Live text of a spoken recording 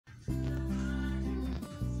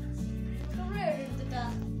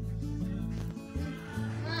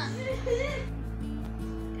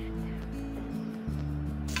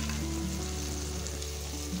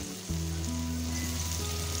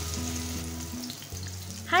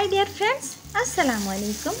Hi dear friends, അസ്സലാമു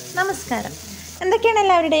അലൈക്കും, നമസ്കാരം. എന്തൊക്കെയാണ്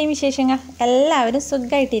എല്ലാവരുടെയും വിശേഷങ്ങൾ? എല്ലാവരും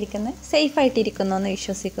സുഖമായിട്ടിരിക്കുന്നു, സേഫായിട്ടിരിക്കുന്നു എന്ന്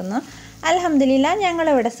വിശ്വസിക്കുന്നു. അൽഹംദുലില്ലാഹ്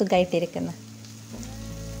ഞങ്ങളിവിടെ സുഖമായിട്ടിരിക്കുന്നു.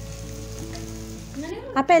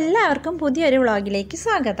 അപ്പോൾ എല്ലാവർക്കും പുതിയൊരു വ്ളോഗിലേക്ക്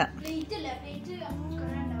സ്വാഗതം.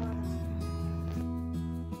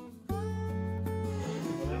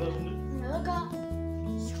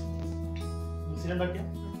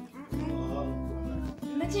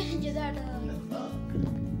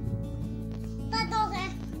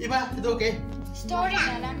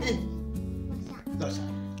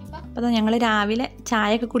 അപ്പോൾ ഞങ്ങൾ രാവിലെ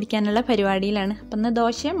ചായയൊക്കെ കുടിക്കാനുള്ള പരിപാടിയിലാണ്. അപ്പം ഇന്ന്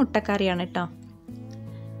ദോശയും മുട്ടക്കറിയാണ് കേട്ടോ.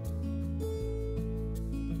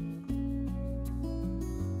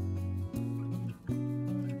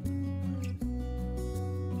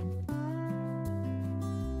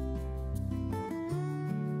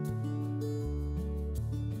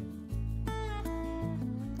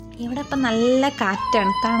 ഇവിടെ ഇപ്പം നല്ല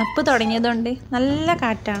കാറ്റാണ്, തണുപ്പ് തുടങ്ങിയതുകൊണ്ട് നല്ല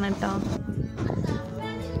കാറ്റാണ് കേട്ടോ.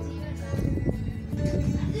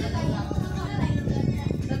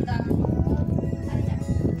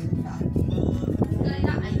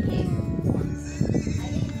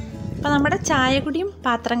 അപ്പോൾ നമ്മുടെ ചായകുടിയും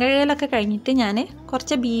പാത്രം കഴുകലൊക്കെ കഴിഞ്ഞിട്ട് ഞാൻ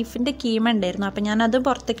കുറച്ച് ബീഫിൻ്റെ കീമ ഉണ്ടായിരുന്നു, അപ്പോൾ ഞാനത്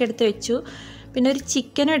പുറത്തേക്ക് എടുത്ത് വെച്ചു. പിന്നെ ഒരു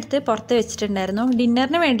ചിക്കനും എടുത്ത് പുറത്ത് വെച്ചിട്ടുണ്ടായിരുന്നു.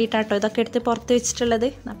 ഡിന്നറിന് വേണ്ടിയിട്ടാട്ടോ ഇതൊക്കെ എടുത്ത് പുറത്ത് വെച്ചിട്ടുള്ളത്.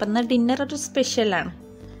 അപ്പം ഇന്ന് ഡിന്നർ ഒരു സ്പെഷ്യലാണ്.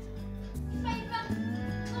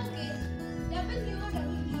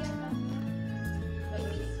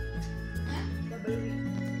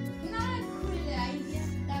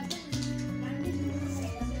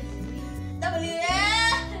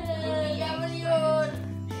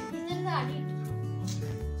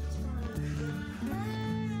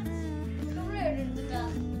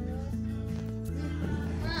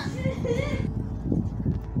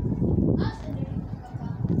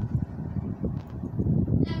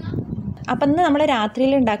 അപ്പം ഇന്ന് നമ്മൾ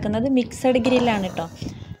രാത്രിയിൽ ഉണ്ടാക്കുന്നത് മിക്സഡ് ഗ്രില്ലാണ് കേട്ടോ.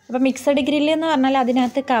 അപ്പോൾ മിക്സഡ് ഗ്രില്ല് എന്ന് പറഞ്ഞാൽ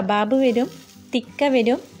അതിനകത്ത് കബാബ് വരും, തിക്ക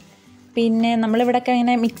വരും. പിന്നെ നമ്മളിവിടെയൊക്കെ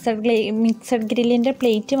ഇങ്ങനെ മിക്സഡ് ഗ്രില്ലിൻ്റെ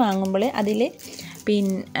പ്ലേറ്റ് വാങ്ങുമ്പോൾ അതിൽ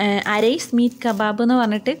പിന്നെ അരൈസ് മീറ്റ് കബാബ് എന്ന്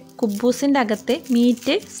പറഞ്ഞിട്ട് കുബൂസിൻ്റെ അകത്ത്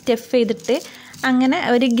മീറ്റ് സ്റ്റഫ് ചെയ്തിട്ട് അങ്ങനെ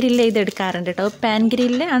ഒരു ഗ്രില്ല് ചെയ്തെടുക്കാറുണ്ട് കേട്ടോ. പാൻ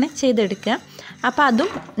ഗ്രില്ല് ആണ് ചെയ്തെടുക്കുക. അപ്പോൾ അതും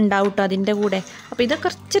ഉണ്ടാവും കേട്ടോ അതിൻ്റെ കൂടെ. അപ്പോൾ ഇത്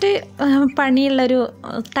കുറച്ചൊരു പണിയുള്ളൊരു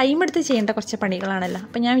ടൈം എടുത്ത് ചെയ്യേണ്ട കുറച്ച് പണികളാണല്ലോ.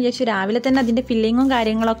 അപ്പോൾ ഞാൻ വിചാരിച്ചു രാവിലെ തന്നെ അതിൻ്റെ ഫില്ലിങ്ങും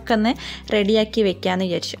കാര്യങ്ങളൊക്കെ ഒന്ന് റെഡിയാക്കി വെക്കാമെന്ന്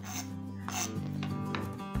വിചാരിച്ചു.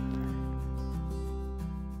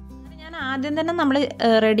 ഞാൻ ആദ്യം തന്നെ നമ്മൾ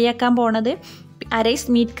റെഡിയാക്കാൻ പോണത്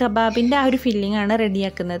അരൈസ് മീറ്റ് കബാബിൻ്റെ ആ ഒരു ഫില്ലിംഗ് ആണ്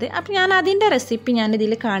റെഡിയാക്കുന്നത്. അപ്പോൾ ഞാൻ അതിൻ്റെ റെസിപ്പി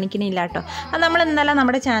ഞാനിതിൽ കാണിക്കണില്ല കേട്ടോ. അത് നമ്മൾ ഇന്നലെ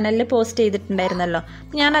നമ്മുടെ ചാനലിൽ പോസ്റ്റ് ചെയ്തിട്ടുണ്ടായിരുന്നല്ലോ.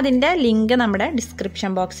 ഞാൻ അതിൻ്റെ ലിങ്ക് നമ്മുടെ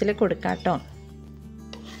ഡിസ്ക്രിപ്ഷൻ ബോക്സിൽ കൊടുക്കാം കേട്ടോ.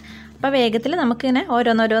 അപ്പോൾ വേഗത്തിൽ നമുക്കിങ്ങനെ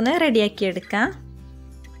ഓരോന്നോരോന്ന് റെഡിയാക്കി എടുക്കാം.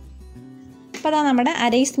 അപ്പോൾ അതാ നമ്മുടെ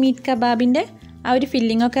അരൈസ് മീറ്റ് കബാബിൻ്റെ ആ ഒരു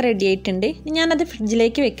ഫില്ലിങ്ങൊക്കെ റെഡി ആയിട്ടുണ്ട്. ഞാനത്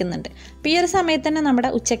ഫ്രിഡ്ജിലേക്ക് വെക്കുന്നുണ്ട്. അപ്പോൾ ഈ ഒരു സമയത്ത് തന്നെ നമ്മുടെ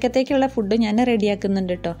ഉച്ചക്കത്തേക്കുള്ള ഫുഡ് ഞാൻ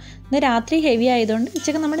റെഡിയാക്കുന്നുണ്ട് കേട്ടോ. ഇന്ന് രാത്രി ഹെവി ആയതുകൊണ്ട്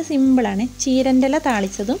ഉച്ചക്ക് നമ്മൾ സിമ്പിളാണ്. ചീരൻ്റെ ഇല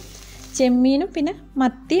താളിച്ചതും ചെമ്മീനും പിന്നെ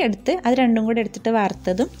മത്തി എടുത്ത് അത് രണ്ടും കൂടെ എടുത്തിട്ട്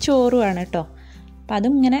വറുത്തതും ചോറുമാണ് കേട്ടോ. അപ്പോൾ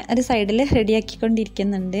അതും ഇങ്ങനെ ഒരു സൈഡിൽ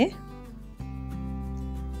റെഡിയാക്കിക്കൊണ്ടിരിക്കുന്നുണ്ട്.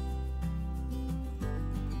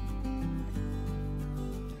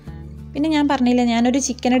 പിന്നെ ഞാൻ പറഞ്ഞില്ല, ഞാനൊരു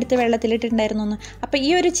ചിക്കൻ എടുത്ത് വെള്ളത്തിലിട്ടുണ്ടായിരുന്നു എന്ന്. അപ്പോൾ ഈ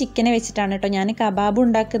ഒരു ചിക്കനെ വെച്ചിട്ടാണ് കേട്ടോ ഞാൻ കബാബ്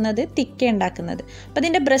ഉണ്ടാക്കുന്നത്, തിക്ക ഉണ്ടാക്കുന്നത്. അപ്പോൾ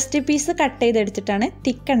അതിൻ്റെ ബ്രസ്റ്റ് പീസ് കട്ട് ചെയ്തെടുത്തിട്ടാണ്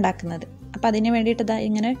തിക്ക ഉണ്ടാക്കുന്നത്. അപ്പോൾ അതിന് വേണ്ടിയിട്ട് ഇതാ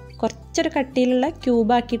ഇങ്ങനെ കുറച്ചൊരു കട്ടിയിലുള്ള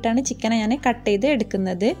ക്യൂബാക്കിയിട്ടാണ് ചിക്കനെ ഞാൻ കട്ട് ചെയ്ത്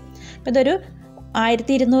എടുക്കുന്നത്. അപ്പോൾ ഇതൊരു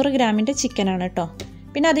 1200 ഗ്രാമിൻ്റെ ചിക്കനാണ് കേട്ടോ.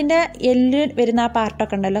 പിന്നെ അതിൻ്റെ എല്ല് വരുന്ന ആ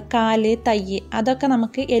പാർട്ടൊക്കെ ഉണ്ടല്ലോ, കാല്, തയ്യ്, അതൊക്കെ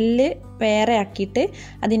നമുക്ക് എല്ല് വേറെ ആക്കിയിട്ട്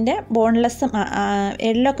അതിൻ്റെ ബോൺലെസ്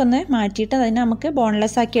എല്ലൊക്കെ ഒന്ന് മാറ്റിയിട്ട് അതിനെ നമുക്ക്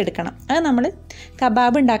ബോൺലെസ് ആക്കി എടുക്കണം. അത് നമ്മൾ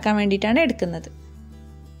കബാബ് ഉണ്ടാക്കാൻ വേണ്ടിയിട്ടാണ് എടുക്കുന്നത്.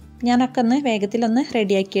 ഞാനൊക്കെ ഒന്ന് വേഗത്തിലൊന്ന്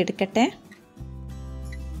റെഡിയാക്കി എടുക്കട്ടെ.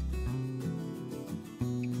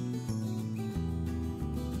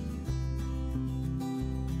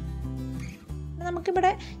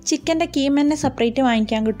 നമുക്കിവിടെ ചിക്കൻ്റെ കീമ തന്നെ സെപ്പറേറ്റ്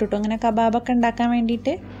വാങ്ങിക്കാൻ കിട്ടും കേട്ടോ, അങ്ങനെ കബാബൊക്കെ ഉണ്ടാക്കാൻ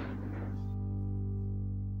വേണ്ടിയിട്ട്.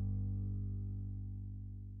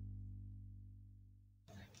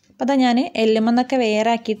 അപ്പോൾ അതാ ഞാൻ എല്ലുമെന്നൊക്കെ വേറെ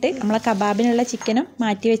ആക്കിയിട്ട് നമ്മളെ കബാബിനുള്ള ചിക്കനും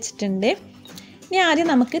മാറ്റി വെച്ചിട്ടുണ്ട്. ഇനി ആദ്യം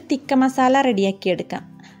നമുക്ക് തിക്ക മസാല റെഡിയാക്കി എടുക്കാം.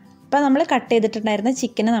 അപ്പോൾ നമ്മൾ കട്ട് ചെയ്തിട്ടുണ്ടായിരുന്ന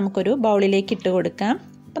ചിക്കന് നമുക്കൊരു ബൗളിലേക്ക് ഇട്ട് കൊടുക്കാം.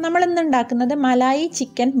 അപ്പോൾ നമ്മളിന്ന് ഉണ്ടാക്കുന്നത് മലായി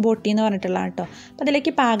ചിക്കൻ ബോട്ടി എന്ന് പറഞ്ഞിട്ടുള്ള കേട്ടോ. അപ്പോൾ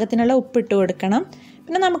അതിലേക്ക് പാകത്തിനുള്ള ഉപ്പിട്ട് കൊടുക്കണം.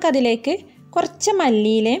 പിന്നെ നമുക്കതിലേക്ക് കുറച്ച്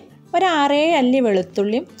മല്ലിയിലയും ഒരു 6-7 അല്ലി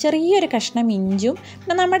വെളുത്തുള്ളിയും ചെറിയൊരു കഷ്ണം ഇഞ്ചും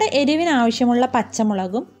പിന്നെ നമ്മുടെ എരിവിന് ആവശ്യമുള്ള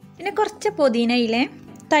പച്ചമുളകും പിന്നെ കുറച്ച് പുതിനയിലയും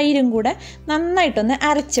തൈരും കൂടെ നന്നായിട്ടൊന്ന്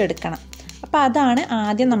അരച്ചെടുക്കണം. അപ്പോൾ അതാണ്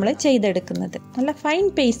ആദ്യം നമ്മൾ ചെയ്തെടുക്കുന്നത്. നല്ല ഫൈൻ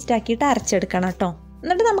പേസ്റ്റ് ആക്കിയിട്ട് അരച്ചെടുക്കണം കേട്ടോ.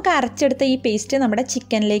 എന്നിട്ട് നമുക്ക് അരച്ചെടുത്ത ഈ പേസ്റ്റ് നമ്മുടെ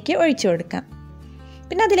ചിക്കനിലേക്ക് ഒഴിച്ചു കൊടുക്കാം.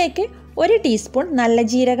 പിന്നെ അതിലേക്ക് 1 ടീസ്പൂൺ നല്ല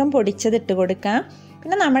ജീരകം പൊടിച്ചത് ഇട്ട് കൊടുക്കാം.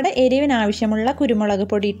 പിന്നെ നമ്മുടെ എരിവിന് ആവശ്യമുള്ള കുരുമുളക്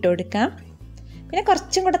പൊടി ഇട്ട് കൊടുക്കാം. പിന്നെ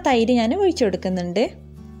കുറച്ചും കൂടെ തൈര് ഞാൻ ഒഴിച്ചു കൊടുക്കുന്നുണ്ട്.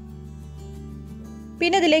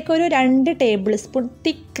 പിന്നെ ഇതിലേക്ക് ഒരു 2 ടേബിൾ സ്പൂൺ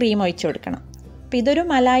തിക്ക് ക്രീം ഒഴിച്ചു കൊടുക്കണം. അപ്പോൾ ഇതൊരു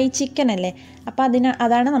മലായി ചിക്കൻ അല്ലേ, അപ്പോൾ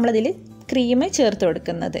അതാണ് നമ്മളിതിൽ ക്രീം ചേർത്ത്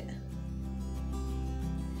കൊടുക്കുന്നത്.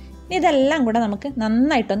 ഇതെല്ലാം കൂടെ നമുക്ക്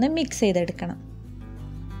നന്നായിട്ടൊന്ന് മിക്സ് ചെയ്തെടുക്കണം.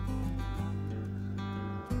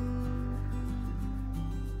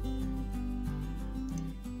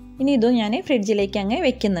 ഇനി ഇതും ഞാൻ ഫ്രിഡ്ജിലേക്ക് അങ്ങ്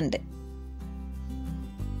വെക്കുന്നുണ്ട്.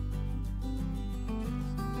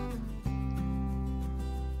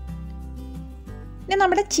 ഇനി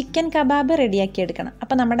നമ്മുടെ ചിക്കൻ കബാബ് റെഡിയാക്കി എടുക്കണം.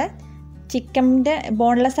 അപ്പോൾ നമ്മുടെ ചിക്കൻ്റെ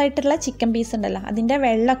ബോൺലെസ് ആയിട്ടുള്ള ചിക്കൻ പീസ് ഉണ്ടല്ലോ, അതിൻ്റെ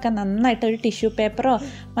വെള്ളമൊക്കെ നന്നായിട്ട് ഒരു ടിഷ്യൂ പേപ്പറോ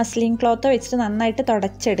മസ്ലിൻ ക്ലോത്തോ വെച്ചിട്ട് നന്നായിട്ട്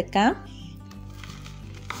തുടച്ചെടുക്കാം.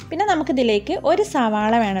 പിന്നെ നമുക്കിതിലേക്ക് ഒരു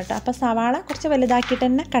സവാള വേണം കേട്ടോ. അപ്പോൾ സവാള കുറച്ച് വലുതാക്കിയിട്ട്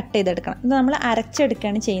തന്നെ കട്ട് ചെയ്തെടുക്കണം. ഇത് നമ്മൾ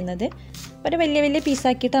അരച്ചെടുക്കുകയാണ് ചെയ്യുന്നത്. ഒരു വലിയ വലിയ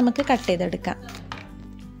പീസാക്കിയിട്ട് നമുക്ക് കട്ട് ചെയ്തെടുക്കാം.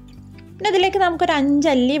 പിന്നെ ഇതിലേക്ക് നമുക്കൊരു 5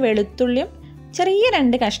 അല്ലി വെളുത്തുള്ളിയും ചെറിയ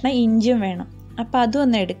 2 കഷ്ണം ഇഞ്ചിയും വേണം. അപ്പോൾ അതും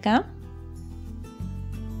ഒന്ന് എടുക്കാം.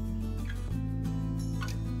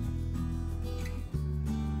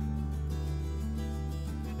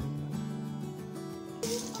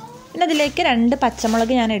 പിന്നെ അതിലേക്ക് 2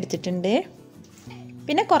 പച്ചമുളക് ഞാൻ എടുത്തിട്ടുണ്ട്.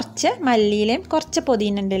 പിന്നെ കുറച്ച് മല്ലിയിലയും കുറച്ച്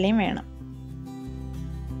പുതിനൻ്റെ ഇലയും വേണം.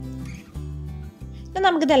 പിന്നെ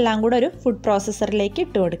നമുക്കിതെല്ലാം കൂടെ ഒരു ഫുഡ് പ്രോസസ്സറിലേക്ക്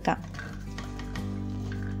ഇട്ട് കൊടുക്കാം.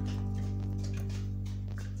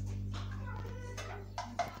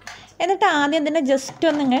 എന്നിട്ട് ആദ്യം തന്നെ ജസ്റ്റ്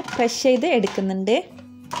ഒന്ന് ക്രഷ് ചെയ്ത് എടുക്കുന്നുണ്ട്.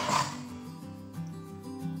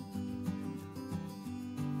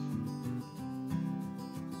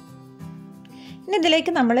 ഇനി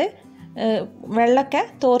ഇതിലേക്ക് നമ്മൾ വെള്ളമൊക്കെ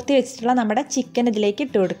തോർത്തി വെച്ചിട്ടുള്ള നമ്മുടെ ചിക്കൻ ഇതിലേക്ക്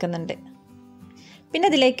ഇട്ട് കൊടുക്കുന്നുണ്ട്. പിന്നെ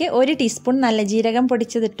ഇതിലേക്ക് 1 ടീസ്പൂൺ നല്ല ജീരകം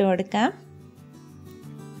പൊടിച്ചത് ഇട്ട് കൊടുക്കാം.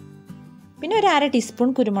 പിന്നെ ഒരു 1/2 ടീസ്പൂൺ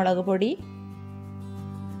കുരുമുളക് പൊടി,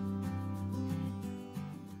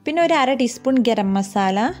 പിന്നെ ഒരു 1/2 ടീസ്പൂൺ ഗരം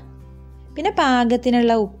മസാല, പിന്നെ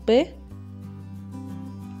പാകത്തിനുള്ള ഉപ്പ്,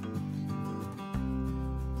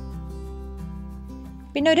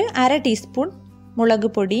 പിന്നെ ഒരു 1/2 ടീസ്പൂൺ മുളക്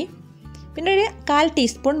പൊടി, പിന്നെ ഒരു 1/4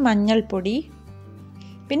 ടീസ്പൂൺ മഞ്ഞൾപ്പൊടി,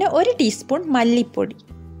 പിന്നെ 1 ടീസ്പൂൺ മല്ലിപ്പൊടി.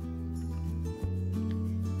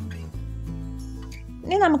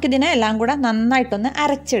 ഇനി നമുക്കിതിനെ എല്ലാം കൂടെ നന്നായിട്ടൊന്ന്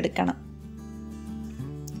അരച്ചെടുക്കണം.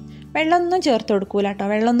 വെള്ളമൊന്നും ചേർത്ത് കൊടുക്കൂല കേട്ടോ.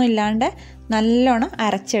 വെള്ളമൊന്നും ഇല്ലാണ്ട് നല്ലോണം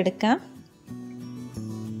അരച്ചെടുക്കാം.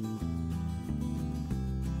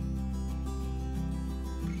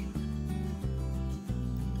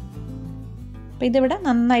 അപ്പോൾ ഇതിവിടെ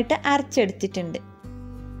നന്നായിട്ട് അരച്ചെടുത്തിട്ടുണ്ട്.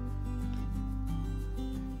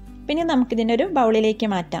 പിന്നെ നമുക്കിതിൻ്റെ ഒരു ബൗളിലേക്ക്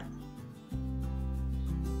മാറ്റാം.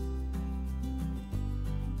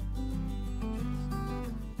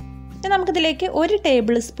 പിന്നെ നമുക്കിതിലേക്ക് 1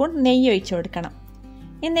 ടേബിൾ സ്പൂൺ നെയ്യ് ഒഴിച്ചു കൊടുക്കണം.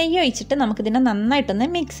 ഈ നെയ്യ് ഒഴിച്ചിട്ട് നമുക്കിതിനെ നന്നായിട്ടൊന്ന്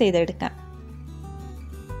മിക്സ് ചെയ്തെടുക്കാം.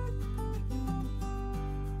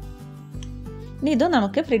 ഇനി ഇതും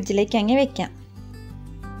നമുക്ക് ഫ്രിഡ്ജിലേക്ക് അങ്ങ് വെക്കാം.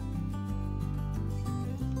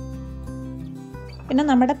 പിന്നെ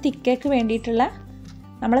നമ്മുടെ തിക്കയ്ക്ക് വേണ്ടിയിട്ടുള്ള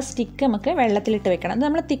നമ്മളെ സ്റ്റിക്ക് നമുക്ക് വെള്ളത്തിലിട്ട് വെക്കണം. അത്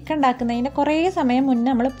നമ്മൾ തിക്ക ഉണ്ടാക്കുന്നതിന് കുറേ സമയം മുന്നേ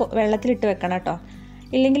നമ്മൾ വെള്ളത്തിലിട്ട് വെക്കണം കേട്ടോ.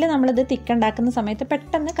 ഇല്ലെങ്കിൽ നമ്മളിത് തിക്ക ഉണ്ടാക്കുന്ന സമയത്ത്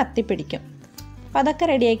പെട്ടെന്ന് കത്തിപ്പിടിക്കും. അപ്പോൾ അതൊക്കെ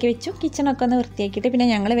റെഡിയാക്കി വെച്ചു. കിച്ചണൊക്കെ ഒന്ന് വൃത്തിയാക്കിയിട്ട് പിന്നെ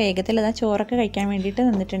ഞങ്ങൾ വേഗത്തിൽ അതാ ചോറൊക്കെ കഴിക്കാൻ വേണ്ടിയിട്ട്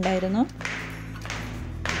നിന്നിട്ടുണ്ടായിരുന്നു.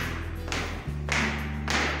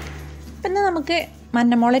 പിന്നെ നമുക്ക്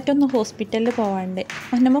മന്നമോളേറ്റൊന്ന് ഹോസ്പിറ്റലിൽ പോകാണ്ട്.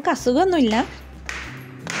 മന്നമോൾക്ക് അസുഖമൊന്നുമില്ല.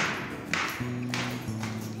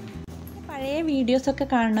 പഴയ വീഡിയോസൊക്കെ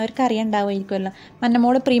കാണുന്നവർക്ക് അറിയണ്ടാവുമായിരിക്കുമല്ലോ.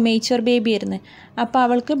 മന്നമോൾ പ്രീമേച്വർ ബേബി ആയിരുന്നു. അപ്പോൾ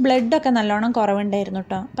അവൾക്ക് ബ്ലഡൊക്കെ നല്ലോണം കുറവുണ്ടായിരുന്നു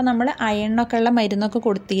കേട്ടോ. അപ്പോൾ നമ്മൾ അയണിനൊക്കെ ഉള്ള മരുന്നൊക്കെ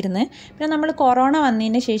കൊടുത്തിരുന്നു. പിന്നെ നമ്മൾ കൊറോണ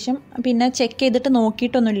വന്നതിന് ശേഷം പിന്നെ ചെക്ക് ചെയ്തിട്ട്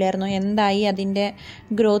നോക്കിയിട്ടൊന്നുമില്ലായിരുന്നു എന്തായി, അതിൻ്റെ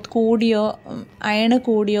ഗ്രോത്ത് കൂടിയോ അയണ്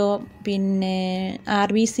കൂടിയോ പിന്നെ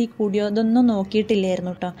RBC കൂടിയോ ഇതൊന്നും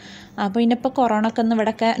നോക്കിയിട്ടില്ലായിരുന്നു കേട്ടോ. അപ്പോൾ ഇനിയിപ്പോൾ കൊറോണ ഒക്കെ ഒന്ന്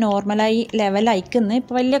ഇവിടെയൊക്കെ നോർമലായി ലെവലയക്കുന്നു.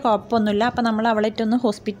 ഇപ്പോൾ വലിയ കുഴപ്പമൊന്നുമില്ല. അപ്പോൾ നമ്മൾ അവളായിട്ടൊന്ന്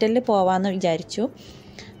ഹോസ്പിറ്റലിൽ പോകാമെന്ന് വിചാരിച്ചു.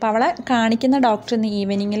 അപ്പോൾ അവളെ കാണിക്കുന്ന ഡോക്ടർ ഇന്ന്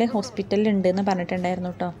ഈവനിങ്ങിൽ ഹോസ്പിറ്റലിൽ ഉണ്ടെന്ന്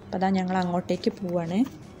പറഞ്ഞിട്ടുണ്ടായിരുന്നു കേട്ടോ. അപ്പോൾ അതാ ഞങ്ങൾ അങ്ങോട്ടേക്ക് പോവാണ്.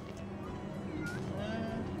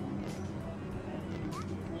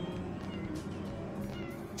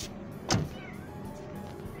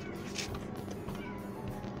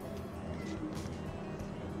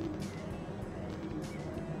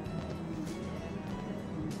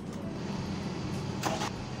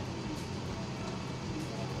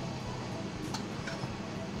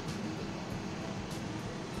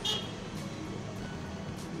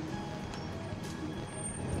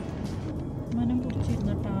 മനം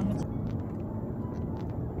പിടിച്ചിരുന്നു കേട്ടോ.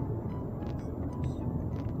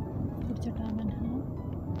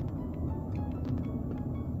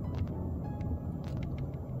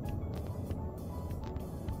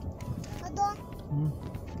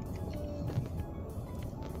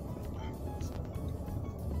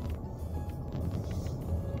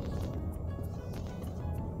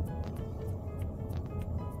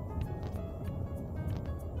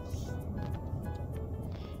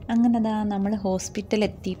 അങ്ങനെ ദാ നമ്മൾ ഹോസ്പിറ്റൽ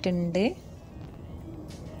എത്തിയിട്ടുണ്ട്.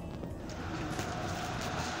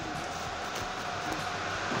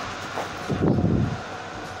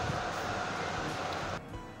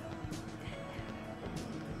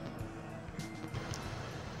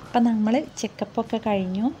 അപ്പം നമ്മൾ ചെക്കപ്പൊക്കെ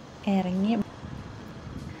കഴിഞ്ഞു ഇറങ്ങി.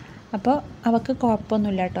 അപ്പോൾ അവൾക്ക്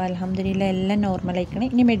കുഴപ്പമൊന്നുമില്ല കേട്ടോ, അൽഹംദുലില്ലാ എല്ലാം നോർമലായിക്കണേ.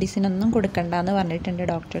 ഇനി മെഡിസിൻ ഒന്നും കൊടുക്കണ്ടെന്ന് പറഞ്ഞിട്ടുണ്ട്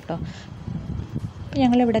ഡോക്ടർ കേട്ടോ. അപ്പോൾ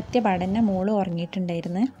ഞങ്ങൾ ഇവിടെ എത്തിയ പാടന്നെ മോള്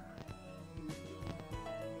ഉറങ്ങിയിട്ടുണ്ടായിരുന്നു.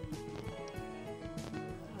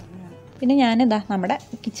 പിന്നെ ഞാനിതാ നമ്മുടെ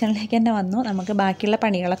കിച്ചണിലേക്ക് തന്നെ വന്നു. നമുക്ക് ബാക്കിയുള്ള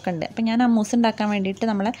പണികളൊക്കെ ഉണ്ട്. അപ്പോൾ ഞാൻ അമ്മൂസ് ഉണ്ടാക്കാൻ വേണ്ടിയിട്ട്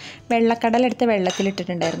നമ്മളെ വെള്ളക്കടലെടുത്ത്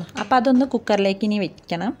വെള്ളത്തിലിട്ടിട്ടുണ്ടായിരുന്നു. അപ്പോൾ അതൊന്ന് കുക്കറിലേക്ക് ഇനി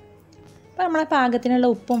വെക്കണം. അപ്പോൾ നമ്മളെ പാകത്തിനുള്ള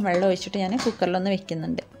ഉപ്പും വെള്ളം ഒഴിച്ചിട്ട് ഞാൻ കുക്കറിലൊന്ന്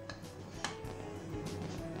വെക്കുന്നുണ്ട്.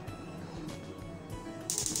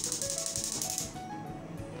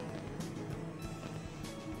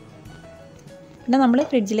 പിന്നെ നമ്മൾ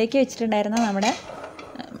ഫ്രിഡ്ജിലേക്ക് വെച്ചിട്ടുണ്ടായിരുന്ന നമ്മുടെ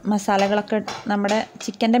മസാലകളൊക്കെ, നമ്മുടെ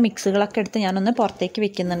ചിക്കൻ്റെ മിക്സുകളൊക്കെ എടുത്ത് ഞാനൊന്ന് പുറത്തേക്ക്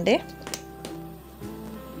വെക്കുന്നുണ്ട്.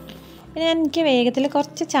 പിന്നെ എനിക്ക് വേഗത്തിൽ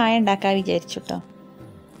കുറച്ച് ചായ ഉണ്ടാക്കാൻ വിചാരിച്ചു കേട്ടോ.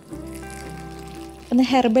 ഒന്ന്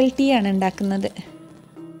ഹെർബൽ ടീ ആണ് ഉണ്ടാക്കുന്നത്.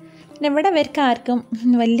 പിന്നെ ഇവിടെ ഇവർക്ക് ആർക്കും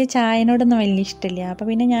വലിയ ചായനോടൊന്നും വലിയ ഇഷ്ടമില്ല. അപ്പോൾ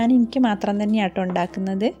പിന്നെ ഞാൻ എനിക്ക് മാത്രം തന്നെയാണ് കേട്ടോ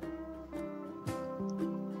ഉണ്ടാക്കുന്നത്.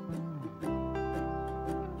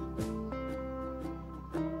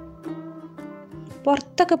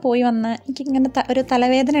 പുറത്തൊക്കെ പോയി വന്നാൽ എനിക്കിങ്ങനെ ഒരു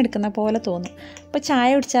തലവേദന എടുക്കുന്ന പോലെ തോന്നും. അപ്പോൾ ചായ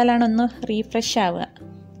കുടിച്ചാലാണ് ഒന്ന് റീഫ്രഷ് ആവുക.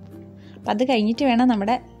 അപ്പം അത് കഴിഞ്ഞിട്ട് വേണം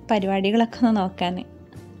നമ്മുടെ പരിപാടികളൊക്കെ ഒന്ന് നോക്കാൻ.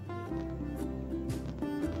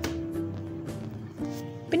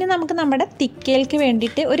 പിന്നെ നമുക്ക് നമ്മുടെ തിക്കയിലേക്ക്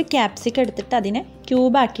വേണ്ടിയിട്ട് ഒരു ക്യാപ്സിക്കം എടുത്തിട്ട് അതിനെ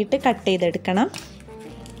ക്യൂബാക്കിയിട്ട് കട്ട് ചെയ്തെടുക്കണം.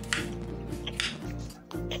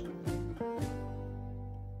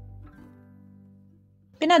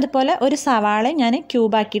 പിന്നെ അതുപോലെ ഒരു സവാള ഞാൻ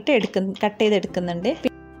ക്യൂബാക്കിയിട്ട് കട്ട് ചെയ്തെടുക്കുന്നുണ്ട്.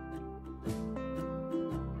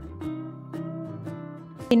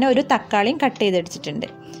 പിന്നെ ഒരു തക്കാളിയും കട്ട് ചെയ്തെടുത്തിട്ടുണ്ട്.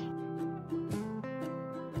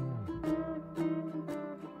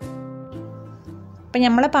 അപ്പം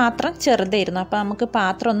നമ്മളെ പാത്രം ചെറുതായിരുന്നു. അപ്പോൾ നമുക്ക്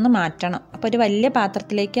പാത്രം ഒന്ന് മാറ്റണം. അപ്പോൾ ഒരു വലിയ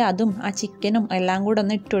പാത്രത്തിലേക്ക് അതും ആ ചിക്കനും എല്ലാം കൂടെ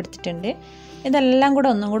ഒന്ന് ഇട്ട് കൊടുത്തിട്ടുണ്ട്. ഇതെല്ലാം കൂടെ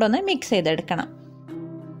ഒന്നും കൂടെ ഒന്ന് മിക്സ് ചെയ്തെടുക്കണം.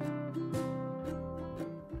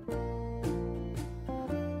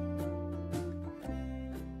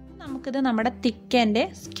 നമുക്കിത് നമ്മുടെ തിക്കൻ്റെ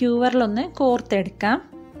സ്ക്യൂവറിലൊന്ന് കോർത്തെടുക്കാം.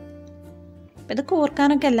 അപ്പോൾ ഇത്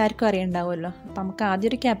കോർക്കാനൊക്കെ എല്ലാവർക്കും അറിയുണ്ടാവുമല്ലോ. അപ്പോൾ നമുക്ക് ആദ്യം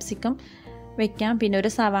ഒരു ക്യാപ്സിക്കം വെക്കാം, പിന്നെ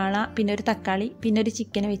ഒരു സവാള, പിന്നെ ഒരു തക്കാളി, പിന്നെ ഒരു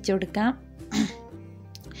ചിക്കൻ വെച്ച് കൊടുക്കാം.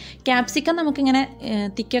 ക്യാപ്സിക്കം നമുക്കിങ്ങനെ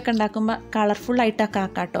തിക്കൊക്കെ ഉണ്ടാക്കുമ്പോൾ കളർഫുള്ളായിട്ടൊക്കെ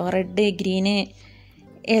ആക്കാം കേട്ടോ. റെഡ്, ഗ്രീന്,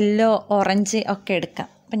 യെല്ലോ, ഓറഞ്ച് ഒക്കെ എടുക്കാം.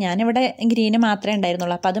 അപ്പം ഞാനിവിടെ ഗ്രീന് മാത്രമേ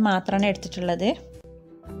ഉണ്ടായിരുന്നുള്ളൂ. അപ്പോൾ അത് മാത്രമാണ് എടുത്തിട്ടുള്ളത്.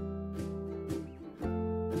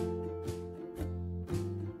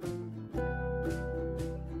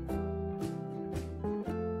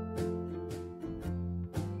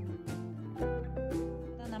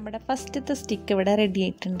 നമ്മുടെ ഫസ്റ്റത്തെ സ്റ്റിക്ക് ഇവിടെ റെഡി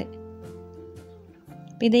ആയിട്ടുണ്ട്.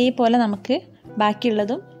 അപ്പം ഇതേപോലെ നമുക്ക്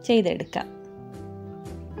ബാക്കിയുള്ളതും ചെയ്തെടുക്കാം.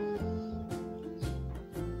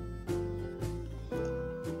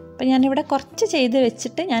 അപ്പം ഞാനിവിടെ കുറച്ച് ചെയ്ത്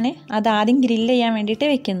വെച്ചിട്ട് ഞാൻ അതാദ്യം ഗ്രില്ല് ചെയ്യാൻ വേണ്ടിയിട്ട്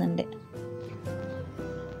വെക്കുന്നുണ്ട്.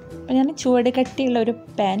 അപ്പം ഞാൻ ചൂട് കട്ടിയുള്ള ഒരു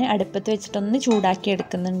പാന് അടുപ്പത്ത് വെച്ചിട്ടൊന്ന് ചൂടാക്കി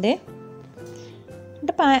എടുക്കുന്നുണ്ട്.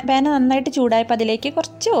 എന്നിട്ട് പാന് നന്നായിട്ട് ചൂടായപ്പോൾ അതിലേക്ക്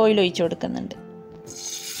കുറച്ച് ഓയിൽ ഒഴിച്ച് കൊടുക്കുന്നുണ്ട്.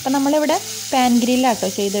 അപ്പം നമ്മളിവിടെ പാൻ ഗ്രില്ലാട്ടോ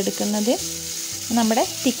ചെയ്തെടുക്കുന്നത്. നമ്മുടെ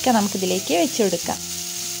തിക്ക നമുക്കിതിലേക്ക് വെച്ച് കൊടുക്കാം.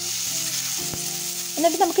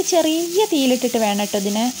 എന്നിട്ട് നമുക്ക് ചെറിയ തീയിലിട്ടിട്ട് വേണം കേട്ടോ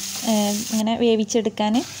ഇതിനെ ഇങ്ങനെ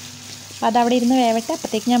വേവിച്ചെടുക്കാൻ. അപ്പോൾ അതവിടെ ഇരുന്ന് വേവട്ടെ.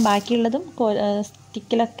 അപ്പോഴത്തേക്ക് ഞാൻ ബാക്കിയുള്ളതും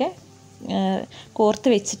സ്റ്റിക്കിലൊക്കെ കോർത്ത്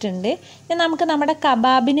വെച്ചിട്ടുണ്ട്. ഇനി നമുക്ക് നമ്മുടെ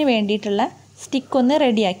കബാബിന് വേണ്ടിയിട്ടുള്ള സ്റ്റിക്കൊന്ന്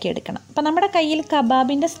റെഡിയാക്കി എടുക്കണം. അപ്പോൾ നമ്മുടെ കയ്യിൽ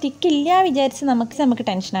കബാബിൻ്റെ സ്റ്റിക്ക് ഇല്ല വിചാരിച്ച് നമുക്ക്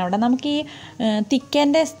ടെൻഷൻ ആവണ്ട. നമുക്ക് ഈ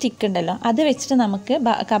തിക്കേൻ്റെ സ്റ്റിക്ക് ഉണ്ടല്ലോ, അത് വെച്ചിട്ട് നമുക്ക്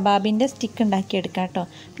കബാബിൻ്റെ സ്റ്റിക്ക് ഉണ്ടാക്കിയെടുക്കാം കേട്ടോ.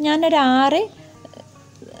 ഞാനൊരു 6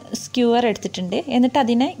 സ്ക്യൂവർ എടുത്തിട്ടുണ്ട്. എന്നിട്ട്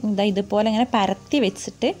അതിനെ ഇതുപോലെ ഇങ്ങനെ പരത്തി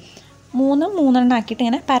വെച്ചിട്ട് 3 ആക്കിയിട്ട്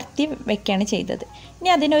ഇങ്ങനെ പരത്തി വെക്കുകയാണ് ചെയ്തത്. ഇനി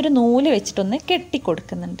അതിനൊരു നൂല് വെച്ചിട്ടൊന്ന്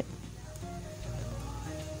കെട്ടിക്കൊടുക്കുന്നുണ്ട്.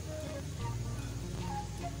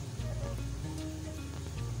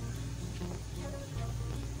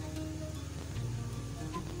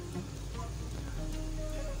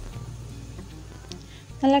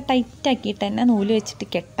 നല്ല ടൈറ്റാക്കിയിട്ട് തന്നെ നൂല് വെച്ചിട്ട്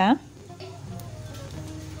കെട്ടാം.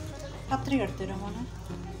 അത്രയും എടുത്തരോ മോനെ.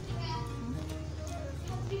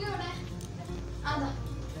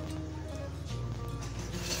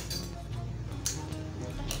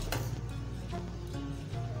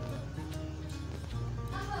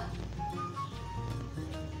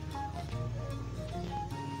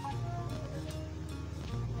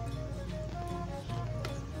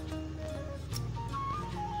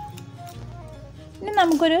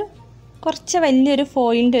 നമുക്കൊരു കുറച്ച് വലിയൊരു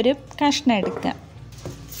ഫോയിലിൻ്റെ ഒരു കഷ്ണം എടുക്കാം.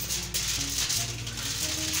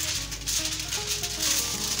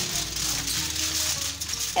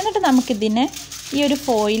 എന്നിട്ട് നമുക്കിതിനെ ഈ ഒരു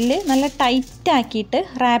ഫോയിലിൽ നല്ല ടൈറ്റാക്കിയിട്ട്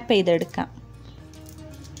റാപ്പ് ചെയ്തെടുക്കാം.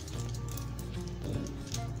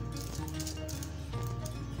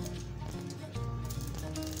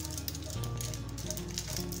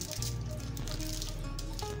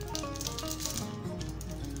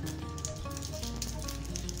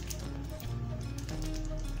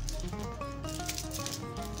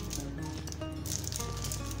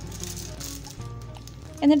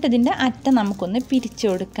 എന്നിട്ട് ഇതിൻ്റെ അറ്റം നമുക്കൊന്ന് പിരിച്ചു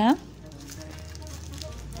കൊടുക്കാം.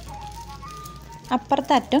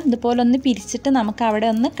 അപ്പുറത്തെ അറ്റം ഇതുപോലെ ഒന്ന് പിരിച്ചിട്ട് നമുക്ക് അവിടെ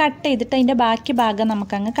ഒന്ന് കട്ട് ചെയ്തിട്ട് അതിൻ്റെ ബാക്കി ഭാഗം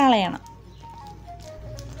നമുക്കങ്ങ് കളയണം.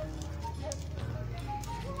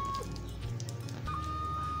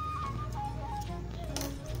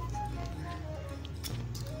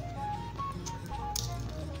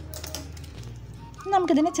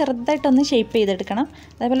 നമുക്കിതിനെ ചെറുതായിട്ടൊന്ന് ഷേപ്പ് ചെയ്തെടുക്കണം.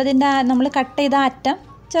 അതേപോലെ ഇതിൻ്റെ നമ്മൾ കട്ട് ചെയ്ത അറ്റം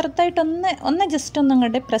ചെറുതായിട്ടൊന്ന് ജസ്റ്റ് ഒന്നും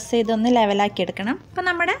ഇങ്ങോട്ട് പ്രസ് ചെയ്ത് ഒന്ന് ലെവലാക്കി എടുക്കണം. അപ്പോൾ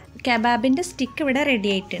നമ്മുടെ കബാബിൻ്റെ സ്റ്റിക്ക് ഇവിടെ റെഡി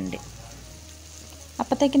ആയിട്ടുണ്ട്.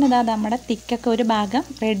 അപ്പോഴത്തേക്കിന് ഇതാ നമ്മുടെ തിക്കൊക്കെ ഒരു ഭാഗം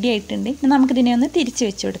റെഡി ആയിട്ടുണ്ട്. ഇനി നമുക്കിതിനെ ഒന്ന് തിരിച്ച്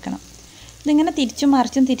വെച്ച് കൊടുക്കണം. ഇതിങ്ങനെ തിരിച്ചും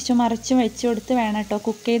മറിച്ചും വെച്ച് കൊടുത്ത് വേണം കേട്ടോ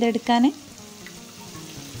കുക്ക് ചെയ്തെടുക്കാൻ.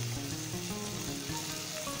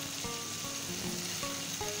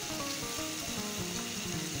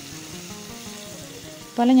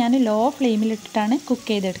 അതുപോലെ ഞാൻ ലോ ഫ്ലെയിമിലിട്ടിട്ടാണ് കുക്ക്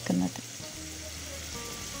ചെയ്തെടുക്കുന്നത്.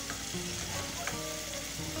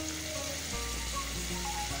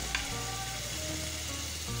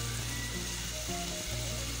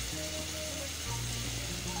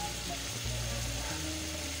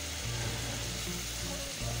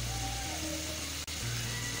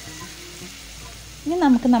 ഇനി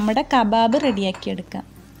നമുക്ക് നമ്മുടെ കബാബ് റെഡിയാക്കി എടുക്കാം.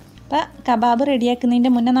 അപ്പോൾ കബാബ്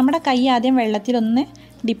റെഡിയാക്കുന്നതിൻ്റെ മുന്നേ നമ്മുടെ കൈ ആദ്യം വെള്ളത്തിലൊന്ന്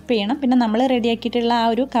ഡിപ്പ് ചെയ്യണം. പിന്നെ നമ്മൾ റെഡിയാക്കിയിട്ടുള്ള ആ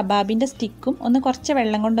ഒരു കബാബിൻ്റെ സ്റ്റിക്കും ഒന്ന് കുറച്ച്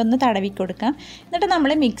വെള്ളം കൊണ്ടൊന്ന് തടവി കൊടുക്കാം. എന്നിട്ട്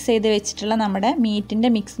നമ്മൾ മിക്സ് ചെയ്ത് വെച്ചിട്ടുള്ള നമ്മുടെ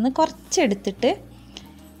മീറ്റിൻ്റെ മിക്സിൽ നിന്ന് കുറച്ചെടുത്തിട്ട്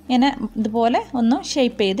ഇങ്ങനെ ഇതുപോലെ ഒന്ന്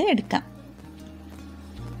ഷേപ്പ് ചെയ്ത് എടുക്കാം.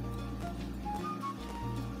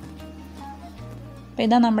 അപ്പോൾ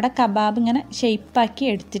ഇതാ നമ്മുടെ കബാബ് ഇങ്ങനെ ഷേപ്പാക്കി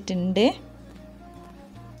എടുത്തിട്ടുണ്ട്.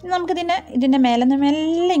 ഇതിൻ്റെ മേലെ നിന്ന്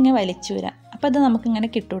മെല്ലെ ഇങ്ങനെ വലിച്ചു വരാം. അപ്പോൾ അത് നമുക്കിങ്ങനെ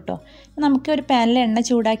കിട്ടും കേട്ടോ. നമുക്ക് ഒരു പാനിൽ എണ്ണ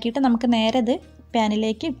ചൂടാക്കിയിട്ട് നമുക്ക് നേരെ ഇത്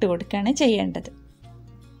പാനിലേക്ക് ഇട്ട് കൊടുക്കുകയാണ് ചെയ്യേണ്ടത്.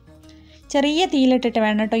 ചെറിയ തീയിലിട്ടിട്ട്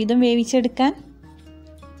വേണം കേട്ടോ ഇതും വേവിച്ചെടുക്കാൻ.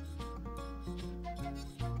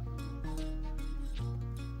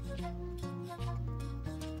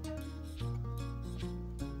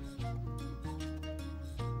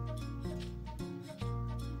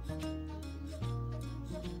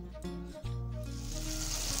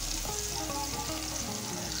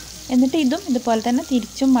 എന്നിട്ട് ഇതും ഇതുപോലെ തന്നെ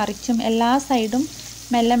തിരിച്ചും മറിച്ചും എല്ലാ സൈഡും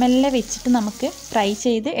മെല്ലെ വെച്ചിട്ട് നമുക്ക് ഫ്രൈ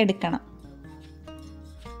ചെയ്ത് എടുക്കണം.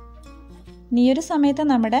 ഈ ഒരു സമയത്ത്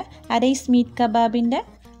നമ്മുടെ അരൈസ് മീറ്റ് കബാബിൻ്റെ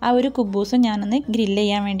ആ ഒരു കുബൂസും ഞാനൊന്ന് ഗ്രില്ല്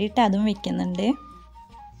ചെയ്യാൻ വേണ്ടിയിട്ട് അതും വെക്കുന്നുണ്ട്.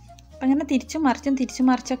 അപ്പം അങ്ങനെ തിരിച്ചും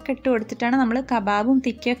മറിച്ചൊക്കെ ഇട്ട് കൊടുത്തിട്ടാണ് നമ്മൾ കബാബും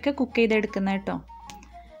തിക്കയൊക്കെ കുക്ക് ചെയ്തെടുക്കുന്നത് കേട്ടോ.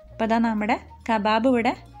 അപ്പോൾ അതാ നമ്മുടെ കബാബ്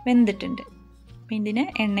ഇവിടെ വെന്തിട്ടുണ്ട്. അപ്പം ഇതിനെ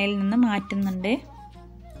എണ്ണയിൽ നിന്ന് മാറ്റുന്നുണ്ട്.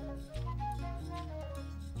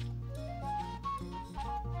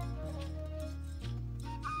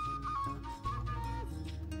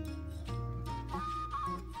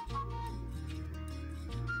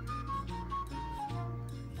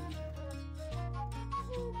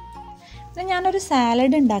 ഞാനൊരു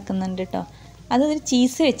സാലഡ് ഉണ്ടാക്കുന്നുണ്ട് കേട്ടോ. അതൊരു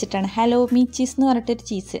ചീസ് വെച്ചിട്ടാണ്, ഹലോമി ചീസ് എന്ന് പറഞ്ഞിട്ടൊരു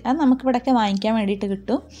ചീസ്. അത് നമുക്കിവിടെയൊക്കെ വാങ്ങിക്കാൻ വേണ്ടിയിട്ട്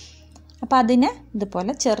കിട്ടും. അപ്പോൾ അതിനെ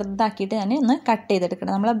ഇതുപോലെ ചെറുതാക്കിയിട്ട് ഞാൻ ഒന്ന് കട്ട്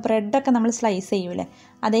ചെയ്തെടുക്കണം. നമ്മൾ ബ്രെഡൊക്കെ നമ്മൾ സ്ലൈസ് ചെയ്യൂലേ,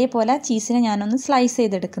 അതേപോലെ ചീസിനെ ഞാനൊന്ന് സ്ലൈസ്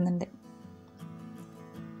ചെയ്തെടുക്കുന്നുണ്ട്.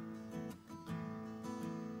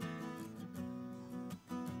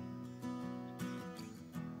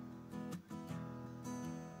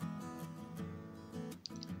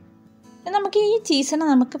 നമുക്ക് ഈ ചീസിനെ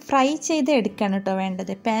നമുക്ക് ഫ്രൈ ചെയ്ത് എടുക്കുകയാണ് കേട്ടോ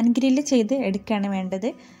വേണ്ടത്. പാൻ ഗ്രില്ല് ചെയ്ത് എടുക്കുകയാണ് വേണ്ടത്.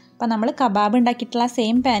 അപ്പോൾ നമ്മൾ കബാബ് ഉണ്ടാക്കിയിട്ടുള്ള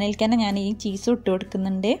സെയിം പാനിൽ തന്നെ ഞാൻ ഈ ചീസ് ഇട്ട്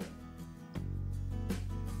കൊടുക്കുന്നുണ്ട്.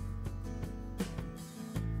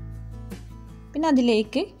 പിന്നെ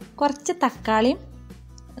അതിലേക്ക് കുറച്ച് തക്കാളിയും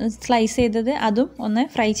സ്ലൈസ് ചെയ്തത് അതും ഒന്ന്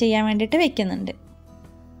ഫ്രൈ ചെയ്യാൻ വേണ്ടിയിട്ട് വെക്കുന്നുണ്ട്.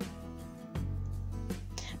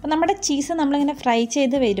 അപ്പോൾ നമ്മുടെ ചീസ് നമ്മളിങ്ങനെ ഫ്രൈ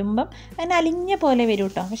ചെയ്ത് വരുമ്പം അതിന് അലിഞ്ഞ പോലെ വരും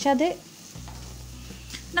കേട്ടോ. പക്ഷെ അത്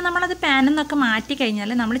പിന്നെ നമ്മളത് പാനിൽ നിന്നൊക്കെ മാറ്റി കഴിഞ്ഞാൽ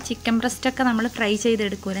നമ്മൾ ചിക്കൻ ബ്രസ്റ്റൊക്കെ നമ്മൾ ഫ്രൈ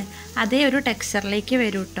ചെയ്തെടുക്കൂലേ, അതേ ഒരു ടെക്സ്ചറിലേക്ക്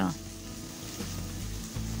വരും കേട്ടോ.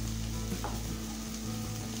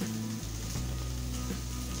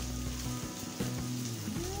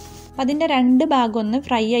 അപ്പം അതിൻ്റെ രണ്ട് ഭാഗം ഒന്ന്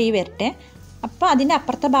ഫ്രൈ ആയി വരട്ടെ. അപ്പോൾ അതിൻ്റെ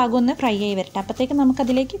അപ്പുറത്തെ ഭാഗം ഒന്ന് ഫ്രൈ ആയി വരട്ടെ. അപ്പോഴത്തേക്ക്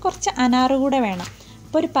നമുക്കതിലേക്ക് കുറച്ച് അനാറ് കൂടെ വേണം.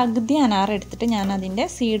 അപ്പോൾ ഒരു പകുതി അനാർ എടുത്തിട്ട് ഞാൻ അതിൻ്റെ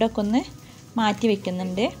സീഡൊക്കെ ഒന്ന് മാറ്റി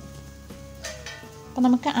വെക്കുന്നുണ്ട്. അപ്പോൾ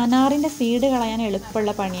നമുക്ക് അനാറിൻ്റെ സീഡ് കളയാൻ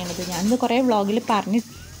എളുപ്പമുള്ള പണിയാണിത്. ഞാനിത് കുറേ വ്ളോഗിൽ പറഞ്ഞു.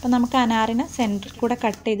 അപ്പോൾ നമുക്ക് അനാറിനെ സെൻറ്ററിൽ കൂടെ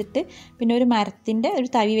കട്ട് ചെയ്തിട്ട് പിന്നെ ഒരു മരത്തിൻ്റെ ഒരു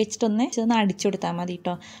തവി വെച്ചിട്ടൊന്ന് അടിച്ചു കൊടുത്താൽ മതി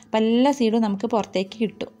കേട്ടോ. അപ്പോൾ എല്ലാ സീഡും നമുക്ക് പുറത്തേക്ക്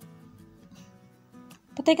കിട്ടും.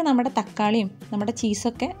 അപ്പോഴത്തേക്ക് നമ്മുടെ തക്കാളിയും നമ്മുടെ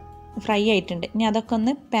ചീസൊക്കെ ഫ്രൈ ആയിട്ടുണ്ട്. ഇനി അതൊക്കെ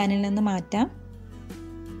ഒന്ന് പാനിൽ നിന്ന് മാറ്റാം.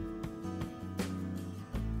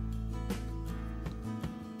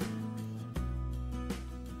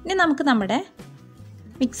 ഇനി നമുക്ക് നമ്മുടെ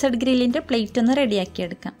മിക്സഡ് ഗ്രില്ലിൻ്റെ പ്ലേറ്റ് ഒന്ന് റെഡിയാക്കി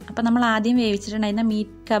എടുക്കാം. അപ്പോൾ നമ്മൾ ആദ്യം വേവിച്ചിട്ടുണ്ടായിരുന്ന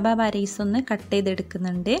മീറ്റ് കബാബ് അരൈസ് ഒന്ന് കട്ട്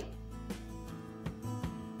ചെയ്തെടുക്കുന്നുണ്ട്.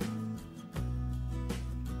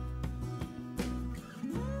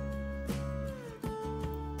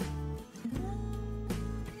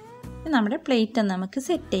 നമ്മുടെ പ്ലേറ്റ് ഒന്ന് നമുക്ക്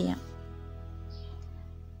സെറ്റ് ചെയ്യാം.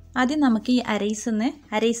 ആദ്യം നമുക്ക് ഈ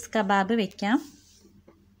അരൈസ് കബാബ് വെക്കാം.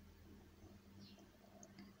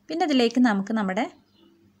 പിന്നെ അതിലേക്ക് നമുക്ക് നമ്മുടെ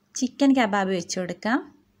ചിക്കൻ കബാബ് വെച്ച് കൊടുക്കാം.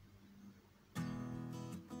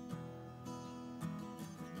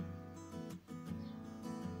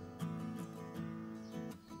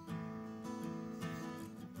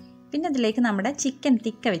 പിന്നെ അതിലേക്ക് നമ്മുടെ ചിക്കൻ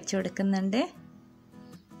തിക്ക വെച്ച് കൊടുക്കുന്നുണ്ട്.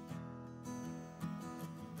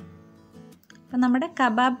 അപ്പം നമ്മുടെ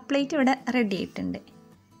കബാബ് പ്ലേറ്റ് ഇവിടെ റെഡി ആയിട്ടുണ്ട്.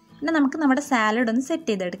 പിന്നെ നമുക്ക് നമ്മുടെ സാലഡ് ഒന്ന്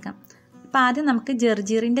സെറ്റ് ചെയ്തെടുക്കാം. അപ്പോൾ ആദ്യം നമുക്ക്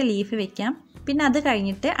ജർജീറിൻ്റെ ലീഫ് വെക്കാം. പിന്നെ അത്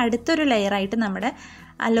കഴിഞ്ഞിട്ട് അടുത്തൊരു ലെയറായിട്ട് നമ്മുടെ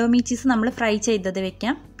അലോമി ചീസ് നമ്മൾ ഫ്രൈ ചെയ്തത്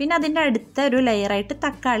വെക്കാം. പിന്നെ അതിൻ്റെ അടുത്ത ഒരു ലെയറായിട്ട്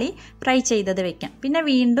തക്കാളി ഫ്രൈ ചെയ്തത് വെക്കാം. പിന്നെ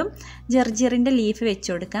വീണ്ടും ജർജീറിൻ്റെ ലീഫ് വെച്ച്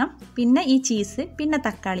കൊടുക്കാം. പിന്നെ ഈ ചീസ്, പിന്നെ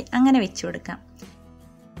തക്കാളി, അങ്ങനെ വെച്ച് കൊടുക്കാം.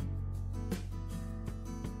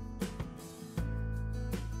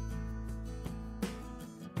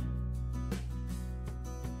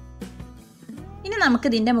 ഇനി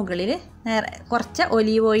നമുക്കിതിൻ്റെ മുകളിൽ കുറച്ച്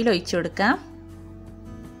ഒലീവ് ഓയിൽ ഒഴിച്ചു കൊടുക്കാം.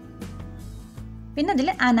 പിന്നെ അതിൽ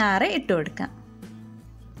അനാറ് ഇട്ട് കൊടുക്കാം.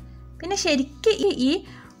 പിന്നെ ശരിക്കും ഈ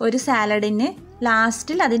ഒരു സാലഡിന്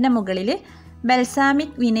ലാസ്റ്റിൽ അതിൻ്റെ മുകളിൽ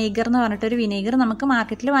ബൽസാമിക് വിനേഗർ എന്ന് പറഞ്ഞിട്ടൊരു വിനേഗർ നമുക്ക്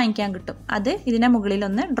മാർക്കറ്റിൽ വാങ്ങിക്കാൻ കിട്ടും. അത് ഇതിൻ്റെ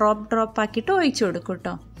മുകളിലൊന്ന് ഡ്രോപ്പ് ആക്കിയിട്ട് ഒഴിച്ചു കൊടുക്കും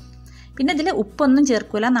കേട്ടോ. പിന്നെ ഇതിൽ ഉപ്പൊന്നും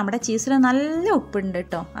ചേർക്കില്ല. നമ്മുടെ ചീസിൽ നല്ല ഉപ്പുണ്ട്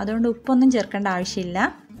കേട്ടോ. അതുകൊണ്ട് ഉപ്പൊന്നും ചേർക്കേണ്ട ആവശ്യമില്ല.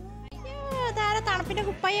 തണുപ്പിൻ്റെ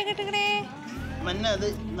കുപ്പായൊക്കെ ഇട്ടിക്കണേ.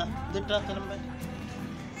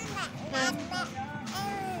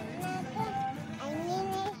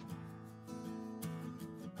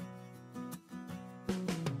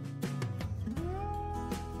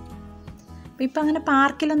 അപ്പോൾ ഇപ്പം അങ്ങനെ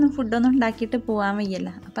പാർക്കിലൊന്നും ഫുഡൊന്നും ഉണ്ടാക്കിയിട്ട് പോകാൻ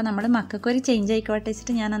വയ്യല്ലോ. അപ്പോൾ നമ്മൾ മക്കൾക്കൊരു ചേഞ്ച് ആയിക്കോട്ടെ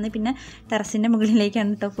വെച്ചിട്ട് ഞാൻ അന്ന് പിന്നെ ടെറസിൻ്റെ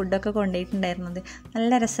മുകളിലേക്കാണ് കേട്ടോ ഫുഡൊക്കെ കൊണ്ടുപോയിട്ടുണ്ടായിരുന്നത്.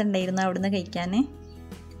 നല്ല രസമുണ്ടായിരുന്നു അവിടുന്ന് കഴിക്കാൻ.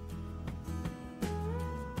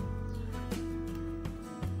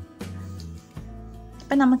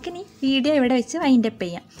 അപ്പം നമുക്കിനി വീഡിയോ ഇവിടെ വെച്ച് വൈൻഡപ്പ്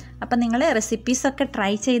ചെയ്യാം. അപ്പം നിങ്ങൾ റെസിപ്പീസൊക്കെ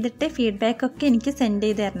ട്രൈ ചെയ്തിട്ട് ഫീഡ്ബാക്കൊക്കെ എനിക്ക് സെൻഡ്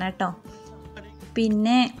ചെയ്ത് തരണം കേട്ടോ.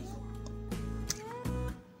 പിന്നെ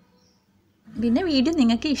വീഡിയോ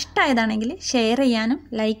നിങ്ങൾക്ക് ഇഷ്ടമായതാണെങ്കിൽ ഷെയർ ചെയ്യാനും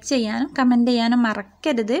ലൈക്ക് ചെയ്യാനും കമൻറ്റ് ചെയ്യാനും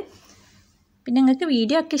മറക്കരുത്. പിന്നെ നിങ്ങൾക്ക്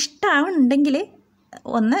വീഡിയോ ഒക്കെ ഇഷ്ടമാവുന്നുണ്ടെങ്കിൽ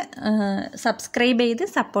ഒന്ന് സബ്സ്ക്രൈബ് ചെയ്ത്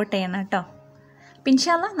സപ്പോർട്ട് ചെയ്യണം കേട്ടോ.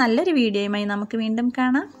 ഇൻഷാ അല്ലാഹ് നല്ലൊരു വീഡിയോയുമായി നമുക്ക് വീണ്ടും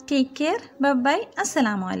കാണാം. Take care. ബൈ.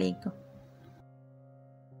 അസ്സലാമു അലൈക്കും.